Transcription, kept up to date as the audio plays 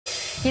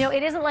You know,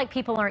 it isn't like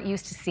people aren't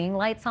used to seeing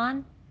lights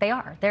on. They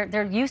are.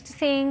 They're used to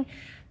seeing,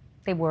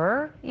 they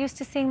were used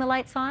to seeing the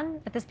lights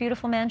on at this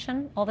beautiful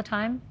mansion all the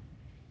time.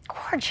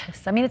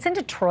 Gorgeous. I mean, it's in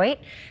Detroit,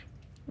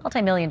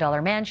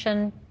 multi-million-dollar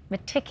mansion,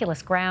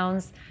 meticulous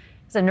grounds.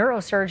 As a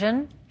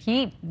neurosurgeon,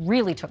 he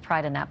really took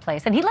pride in that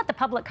place. And he let the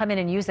public come in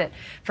and use it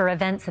for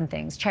events and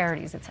things,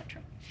 charities,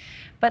 etc.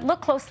 But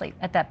look closely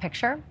at that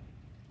picture.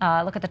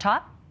 Look at the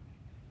top,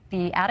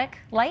 the attic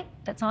light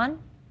that's on.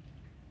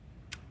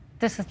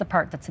 This is the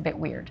part that's a bit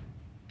weird,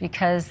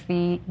 because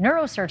the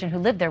neurosurgeon who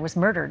lived there was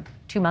murdered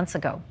 2 months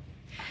ago,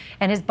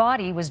 and his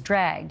body was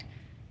dragged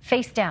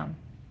face down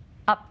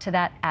up to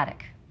that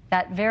attic,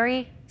 that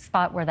very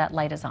spot where that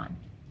light is on.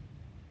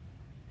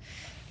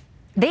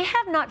 They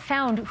have not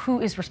found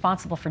who is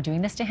responsible for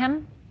doing this to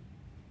him,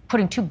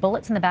 putting 2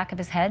 bullets in the back of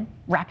his head,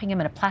 wrapping him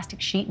in a plastic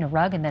sheet and a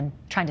rug, and then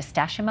trying to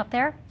stash him up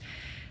there.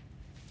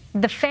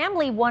 The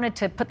family wanted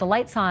to put the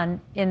lights on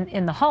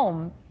in the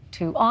home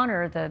to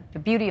honor the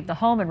beauty of the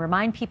home and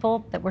remind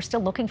people that we're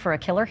still looking for a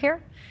killer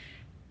here.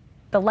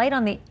 The light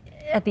on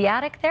at the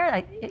attic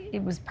there,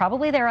 it was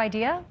probably their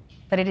idea,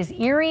 but it is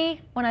eerie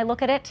when I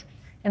look at it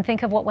and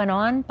think of what went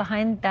on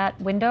behind that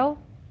window.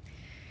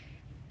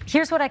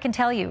 Here's what I can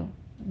tell you,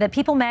 that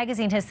People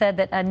magazine has said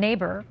that a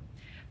neighbor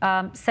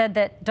said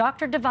that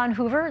Dr. Devon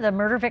Hoover, the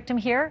murder victim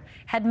here,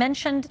 had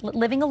mentioned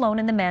living alone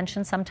in the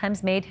mansion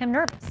sometimes made him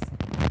nervous.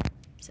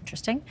 It's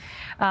interesting.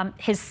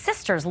 His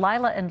sisters,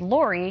 Lila and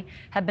Lori,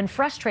 have been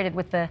frustrated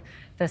with the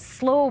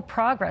slow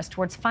progress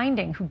towards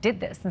finding who did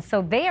this. And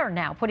so they are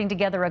now putting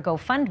together a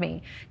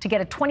GoFundMe to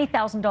get a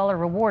 $20,000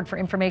 reward for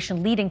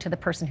information leading to the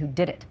person who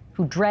did it,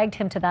 who dragged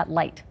him to that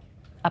light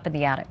up in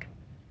the attic.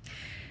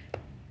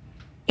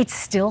 It's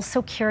still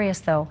so curious,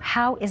 though.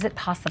 How is it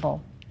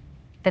possible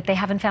that they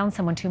haven't found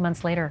someone 2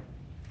 months later?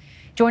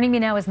 Joining me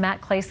now is Matt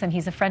Clayson.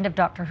 He's a friend of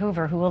Dr.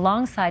 Hoover, who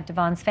alongside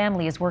Devon's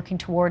family is working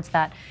towards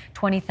that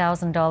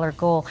 $20,000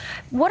 goal.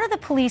 What are the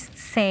police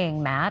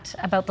saying, Matt,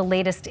 about the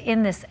latest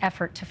in this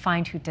effort to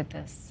find who did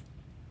this?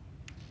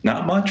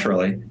 Not much,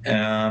 really,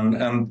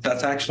 and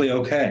that's actually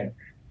okay.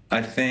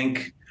 I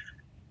think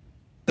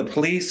the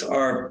police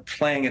are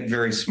playing it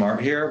very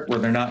smart here, where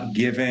they're not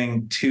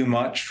giving too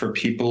much for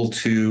people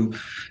to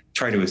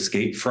try to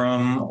escape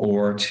from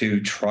or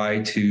to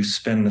try to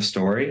spin the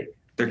story.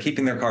 They're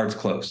keeping their cards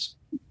close.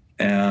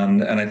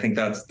 And I think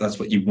that's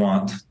what you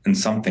want in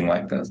something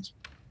like this.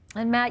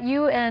 And Matt,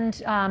 you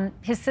and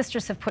his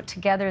sisters have put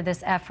together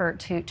this effort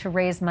to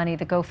raise money,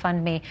 the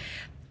GoFundMe.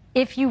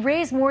 If you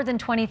raise more than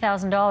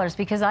 $20,000,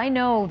 because I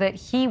know that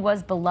he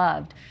was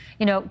beloved,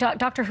 you know,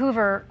 Dr.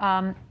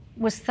 Hoover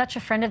was such a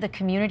friend of the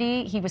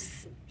community. He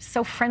was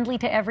so friendly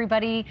to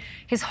everybody.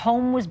 His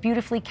home was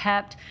beautifully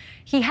kept.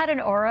 He had an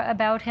aura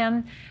about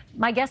him.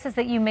 My guess is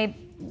that you may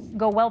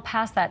go well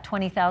past that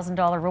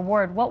 $20,000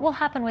 reward. What will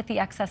happen with the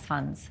excess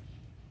funds?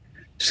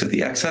 So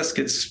the excess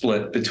gets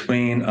split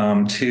between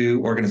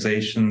 2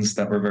 organizations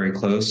that were very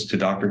close to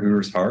Dr.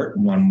 Hoover's heart,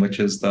 one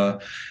which is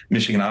the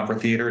Michigan Opera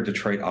Theater,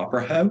 Detroit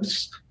Opera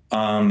House.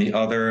 The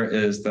other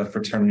is the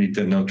Fraternity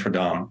de Notre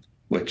Dame,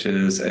 which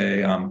is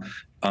a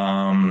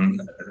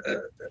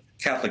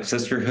Catholic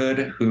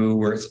sisterhood who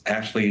was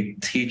actually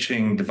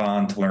teaching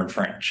Devon to learn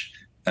French.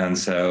 And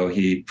so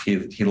he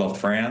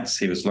loved France.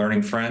 He was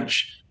learning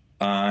French.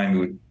 And we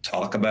would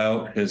talk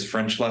about his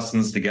French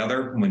lessons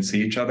together when we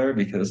see each other,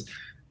 because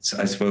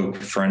I spoke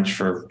French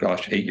for,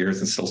 8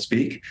 years and still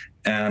speak.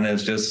 And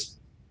it's just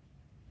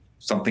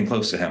something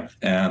close to him.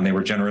 And they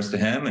were generous to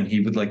him, and he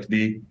would like to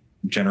be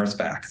generous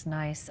back. That's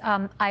nice.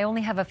 I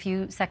only have a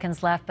few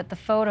seconds left, but the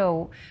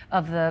photo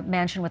of the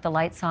mansion with the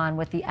lights on,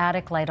 with the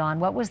attic light on,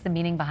 what was the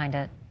meaning behind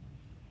it?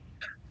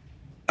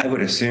 I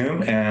would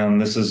assume, and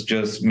this is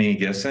just me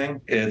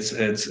guessing, it's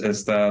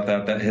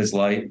that his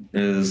light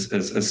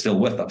is still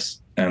with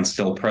us and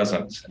still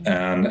present.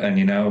 And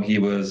you know, he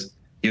was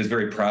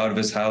very proud of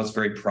his house,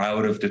 very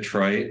proud of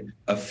Detroit,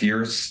 a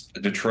fierce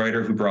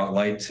Detroiter who brought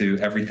light to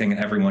everything and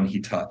everyone he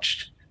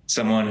touched.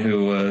 Someone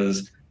who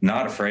was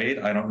not afraid.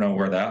 I don't know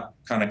where that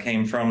kind of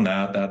came from,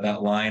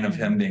 that line of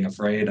him being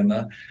afraid. In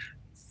the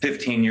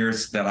 15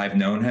 years that I've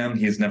known him,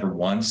 he's never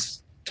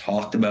once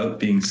talked about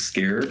being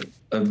scared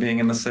of being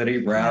in the city.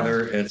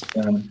 Rather, it's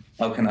been,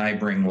 how can I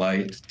bring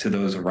light to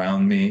those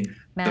around me,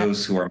 Matt,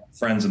 those who are my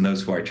friends and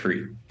those who I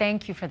treat.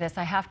 Thank you for this.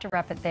 I have to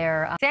wrap it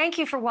there. Thank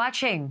you for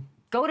watching.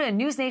 Go to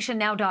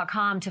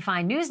newsnationnow.com to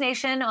find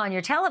NewsNation on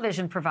your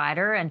television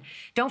provider. And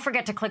don't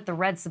forget to click the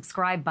red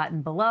subscribe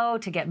button below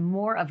to get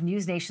more of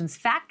NewsNation's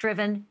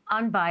fact-driven,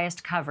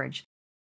 unbiased coverage.